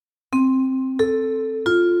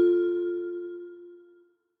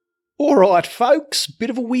Alright folks, bit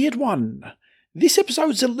of a weird one. This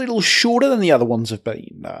episode's a little shorter than the other ones have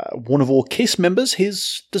been. One of our KISS members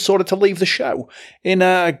has decided to leave the show.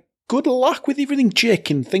 And good luck with everything, Jack,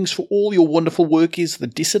 and thanks for all your wonderful work as the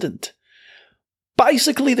dissident.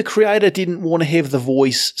 Basically, the creator didn't want to have the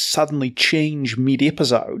voice suddenly change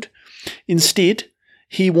mid-episode. Instead,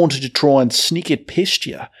 he wanted to try and sneak it past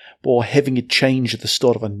you by having it change at the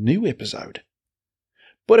start of a new episode.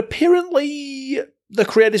 But apparently, the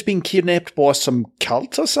creator's been kidnapped by some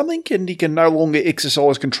cult or something, and he can no longer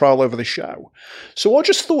exercise control over the show. So I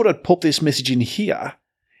just thought I'd pop this message in here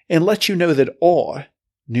and let you know that I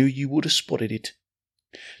knew you would have spotted it.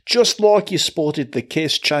 Just like you spotted the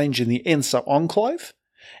cast change in the Ensa Enclave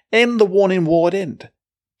and the one in Wide End.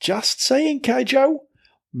 Just saying, Keijo.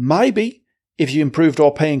 Maybe, if you improved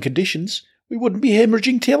our pay and conditions, we wouldn't be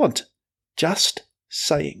hemorrhaging talent. Just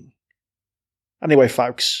saying. Anyway,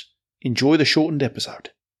 folks, enjoy the shortened episode.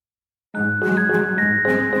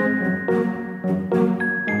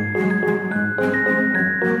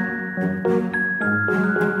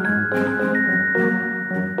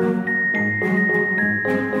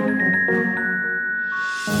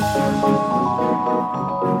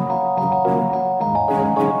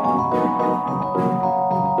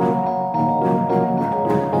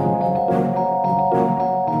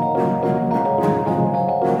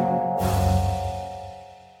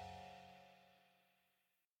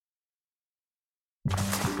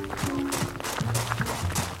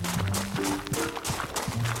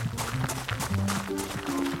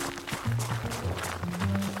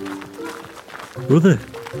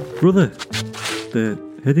 Brother, they're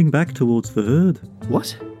heading back towards the herd.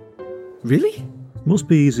 What? Really? Must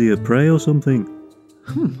be easier prey or something.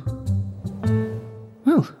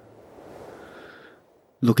 Well,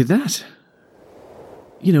 look at that.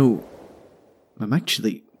 You know, I'm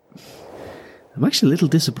actually a little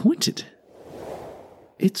disappointed.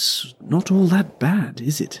 It's not all that bad,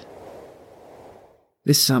 is it?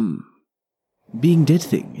 This, being dead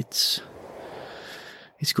thing, it's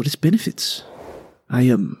got its benefits. I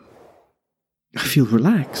feel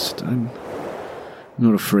relaxed. I'm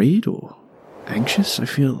not afraid or anxious. I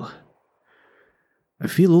feel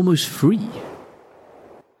almost free.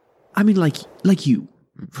 I mean, like you,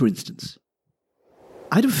 for instance.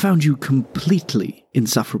 I'd have found you completely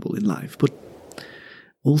insufferable in life, but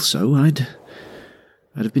also I'd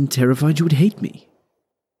have been terrified you would hate me.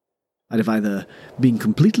 I'd have either been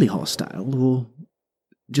completely hostile or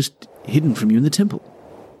just hidden from you in the temple.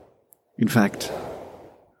 In fact,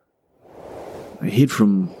 I hid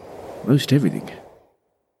from most everything,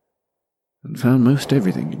 and found most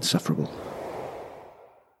everything insufferable.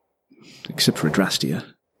 Except for Adrastia.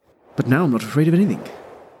 But now I'm not afraid of anything.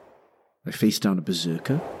 I faced down a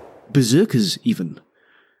berserker, berserkers even,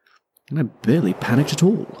 and I barely panicked at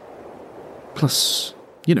all. Plus,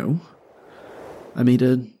 you know, I made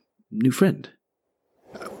a new friend.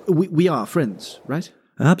 We are friends, right?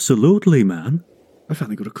 Absolutely, man. I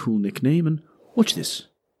finally got a cool nickname, and watch this.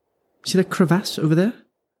 See that crevasse over there?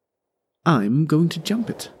 I'm going to jump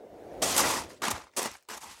it.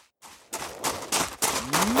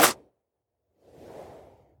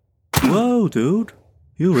 Whoa, dude.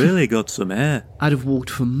 You really got some air. I'd have walked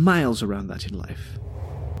for miles around that in life.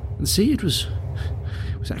 And see, it was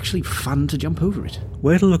actually fun to jump over it.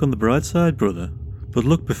 Way to look on the bright side, brother. But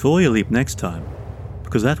look before you leap next time,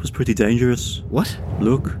 because that was pretty dangerous. What?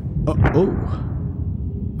 Look.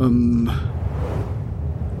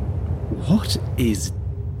 What is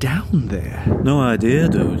down there? No idea,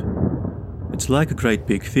 dude. It's like a great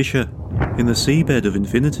big fissure in the seabed of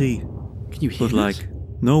infinity. Can you hear But like,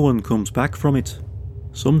 no one comes back from it.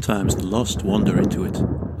 Sometimes the lost wander into it,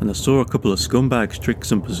 and I saw a couple of scumbags trick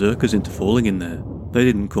some berserkers into falling in there. They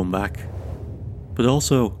didn't come back. But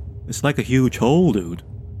also, it's like a huge hole, dude.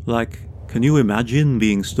 Like, can you imagine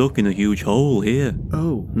being stuck in a huge hole here?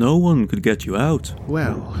 Oh. No one could get you out.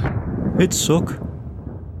 Well. It'd suck.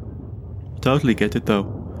 Totally get it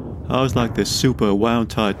though. I was like this super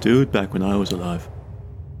wound-tight dude back when I was alive.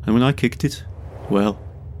 And when I kicked it, well,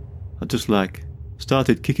 I just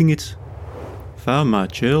started kicking it. Found my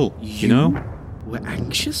chill, you know? Were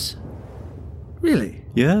anxious? Really?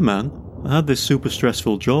 Yeah, man. I had this super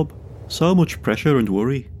stressful job. So much pressure and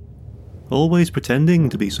worry. Always pretending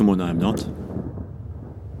to be someone I'm not.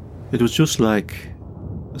 It was just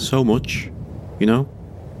so much, you know?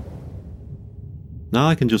 Now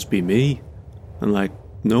I can just be me. And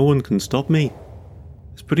no one can stop me.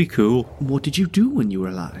 It's pretty cool. What did you do when you were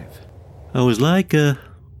alive? I was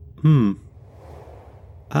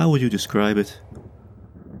how would you describe it?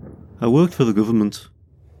 I worked for the government,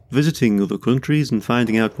 visiting other countries and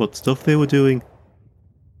finding out what stuff they were doing.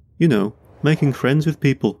 You know, making friends with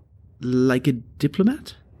people. Like a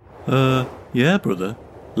diplomat? Yeah, brother.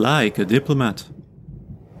 Like a diplomat.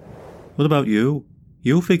 What about you?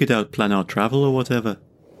 You figured out plan our travel or whatever.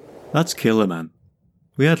 That's killer, man.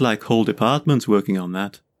 We had like whole departments working on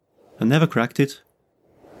that. And never cracked it.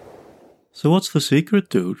 So what's the secret,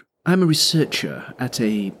 dude? I'm a researcher at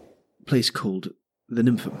a place called the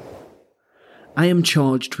Nymphum. I am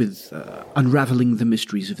charged with unraveling the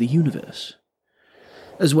mysteries of the universe,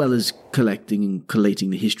 as well as collecting and collating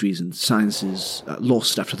the histories and sciences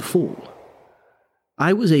lost after the fall.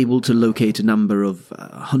 I was able to locate a number of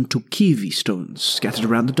Huntukivi stones scattered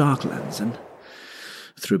around the Darklands, and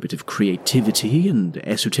through a bit of creativity and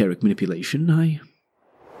esoteric manipulation,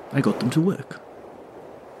 I got them to work.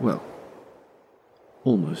 Well,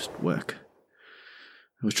 almost work.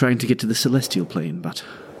 I was trying to get to the celestial plane, but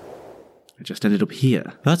I just ended up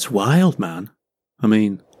here. That's wild, man. I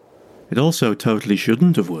mean, it also totally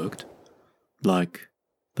shouldn't have worked. Like,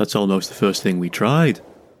 that's almost the first thing we tried.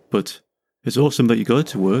 But it's awesome that you got it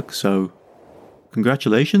to work, so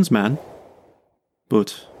congratulations, man.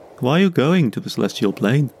 But why are you going to the celestial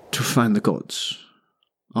plane? To find the gods.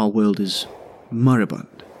 Our world is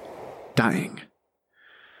moribund, dying.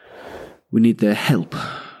 We need their help,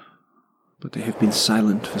 but they have been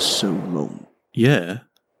silent for so long. Yeah,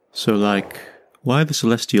 so like, why the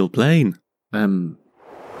celestial plane?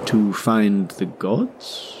 To find the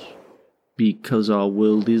gods? Because our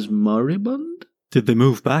world is moribund? Did they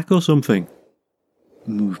move back or something?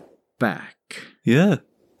 Move back? Yeah,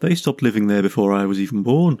 they stopped living there before I was even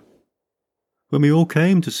born. When we all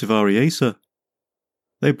came to Sivariesa.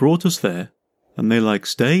 They brought us there, and they like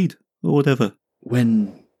stayed, or whatever.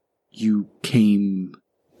 When you came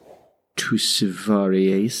to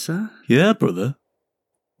Sivariesa? Yeah, brother.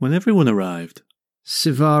 When everyone arrived.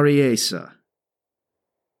 Sivariesa?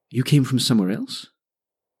 You came from somewhere else?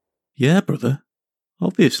 Yeah, brother.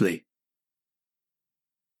 Obviously.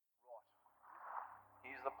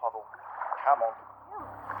 Here's the puddle. Come on.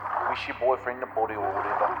 Wish your boyfriend a body or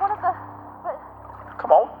whatever.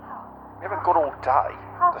 Come on. We haven't got all day.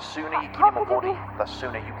 The sooner you get him a body, the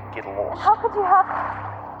sooner you can get lost. How could you have...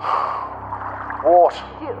 What?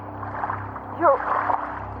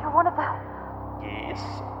 You're one of the... Yes.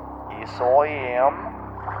 Yes, I am.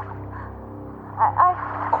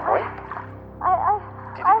 Creep.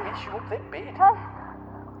 Did he miss you up that bed? I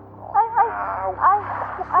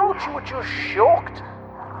thought you were just shocked.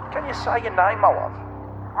 Can you say your name, my love?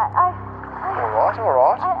 All right.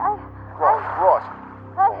 Right.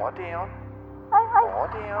 Lie down. Lie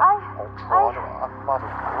down. I'll try to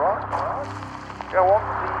unmuddle. Right. Go on.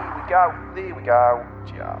 There we go.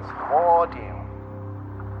 Just lie down.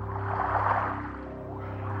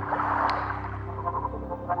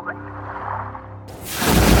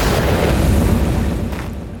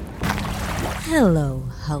 Hello,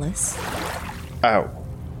 Hullis. Oh.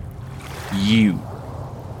 You.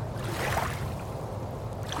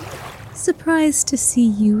 Surprised to see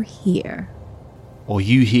you here. Are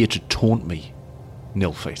you here to taunt me,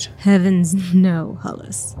 Nilfgaard? Heavens no,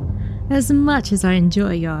 Hullis. As much as I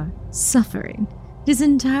enjoy your suffering, it is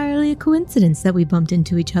entirely a coincidence that we bumped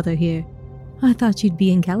into each other here. I thought you'd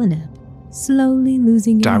be in Galaneb, slowly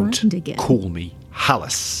losing your mind again. Don't call me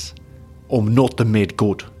Hullis. I'm not the mad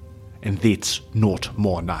god, and that's not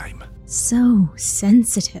my name. So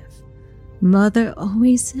sensitive. Mother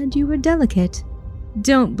always said you were delicate.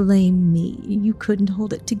 Don't blame me. You couldn't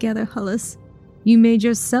hold it together, Hullis. You made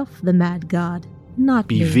yourself the mad god, not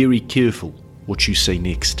me. Be very careful what you say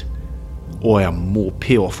next. I am more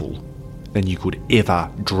powerful than you could ever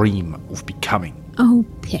dream of becoming. Oh,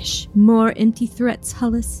 pish. More empty threats,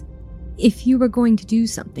 Hullis. If you were going to do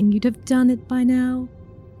something, you'd have done it by now.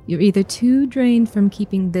 You're either too drained from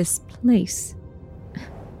keeping this place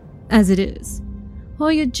as it is,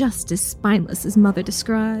 or you're just as spineless as Mother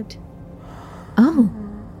described. Oh,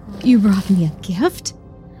 you brought me a gift?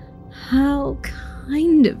 How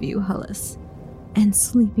kind of you, Hullis. And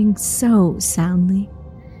sleeping so soundly.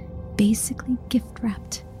 Basically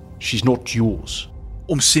gift-wrapped. She's not yours.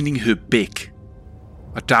 I'm sending her back.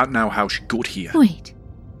 I don't know how she got here. Wait,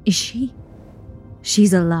 is she?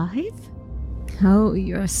 She's alive? Oh,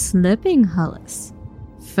 you're slipping, Hullis.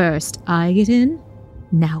 First I get in,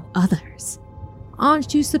 now others.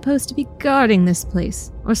 Aren't you supposed to be guarding this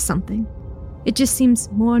place, or something? It just seems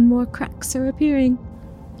more and more cracks are appearing.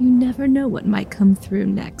 You never know what might come through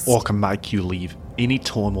next. I can make you leave any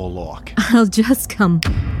time I like. I'll just come.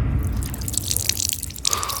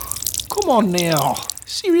 Come on now.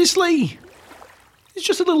 Seriously? It's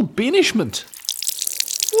just a little banishment.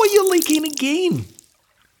 Why are you leaking again?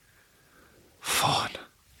 Fine.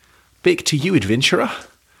 Back to you, adventurer.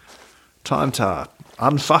 time to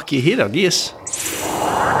unfuck your head, I guess.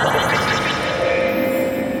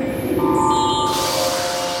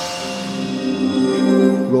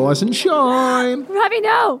 Rise and shine. Ravi,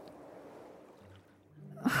 no!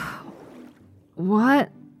 What?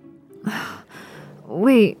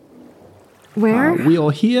 Wait, where? We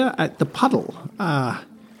are here at the puddle.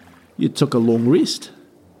 You took a long rest.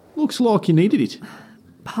 Looks like you needed it.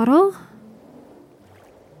 Puddle?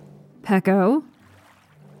 Pecco?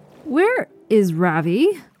 Where is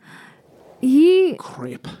Ravi?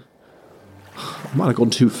 Crap. Might have gone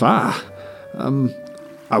too far.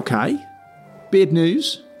 Okay. Bad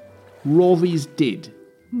news. Ravi's dead.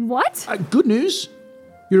 What? Good news.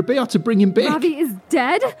 You're about to bring him back. Ravi is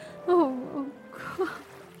dead? Oh,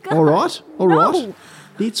 God. All right. No.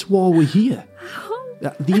 That's why we're here.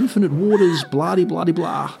 The infinite waters,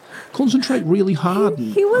 blah-de-blah-de-blah. Concentrate really hard.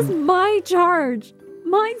 He was my charge.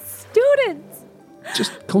 My students.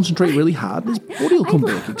 Just concentrate really hard and his body will come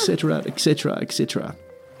back, etc., etc., etc.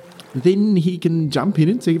 Then he can jump in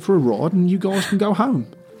and take it for a ride and you guys can go home.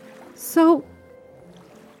 So,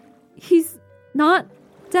 he's not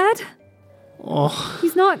dead? Oh,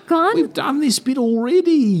 He's not gone? we've done this bit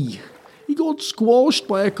already. He got squashed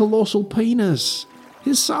by a colossal penis.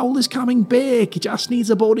 His soul is coming back. He just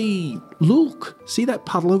needs a body. Look, see that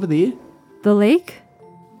puddle over there? The lake?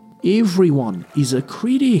 Everyone is a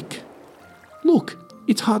critic. Look,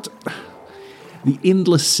 it's hard to... The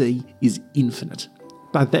endless sea is infinite.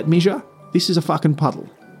 By that measure, this is a fucking puddle.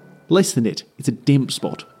 Less than it, it's a damp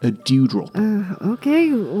spot, a dewdrop.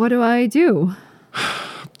 Okay, what do I do?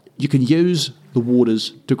 You can use the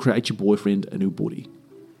waters to create your boyfriend a new body.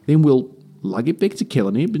 Then we'll lug it back to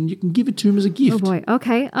Kellenib and you can give it to him as a gift. Oh boy,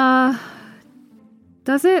 okay,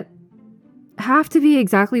 does it have to be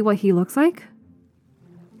exactly what he looks like?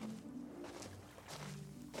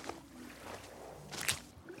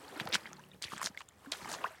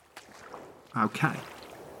 Okay.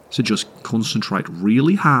 So just concentrate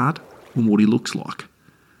really hard on what he looks like.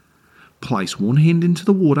 Place one hand into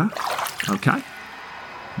the water. Okay.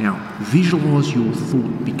 Now visualise your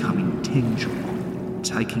thought becoming tangible,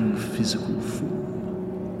 taking physical form.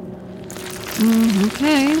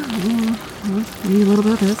 Okay. Maybe a little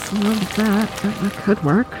bit of this, a little bit of that. That could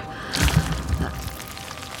work.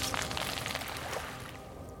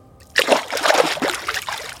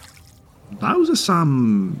 Those are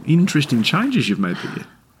some interesting changes you've made there.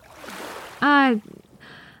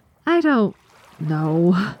 I don't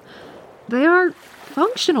know. They are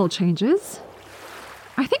functional changes.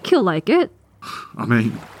 I think he'll like it. I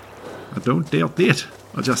mean, I don't doubt that.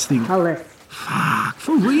 I just think... Hollis. Fuck,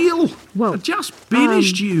 for real? Whoa. I just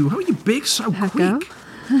finished you. How are you back so Pecco?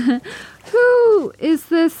 quick? Who is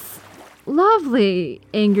this lovely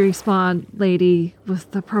angry spawn lady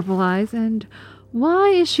with the purple eyes, and why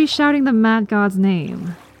is she shouting the mad god's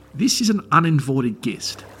name? This is an uninvited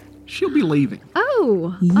guest. She'll be leaving.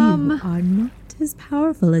 Oh, You are not as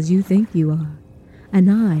powerful as you think you are, and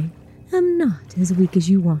I am not as weak as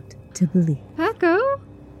you want to believe. Pecco?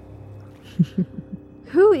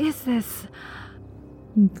 Who is this?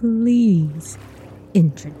 Please,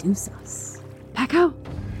 introduce us. Pecco?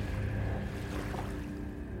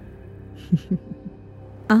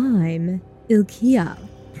 I'm Ilkia,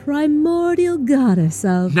 primordial goddess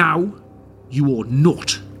of... No, you are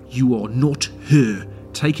not. You are not her.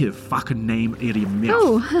 Take her fucking name out of your mouth.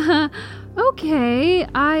 Oh, okay.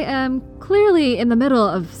 I am clearly in the middle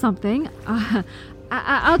of something.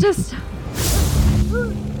 I'll just...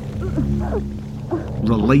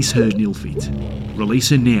 Release her, Nilfit. Release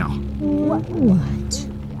her now. What?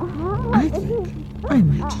 I think I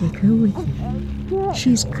might take her with me.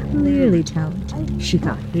 She's clearly talented. She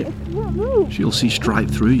got here. She'll see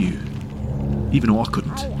straight through you. Even I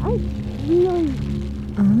couldn't. Oh,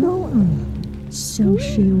 so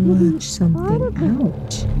she worked something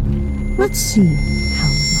out. Let's see how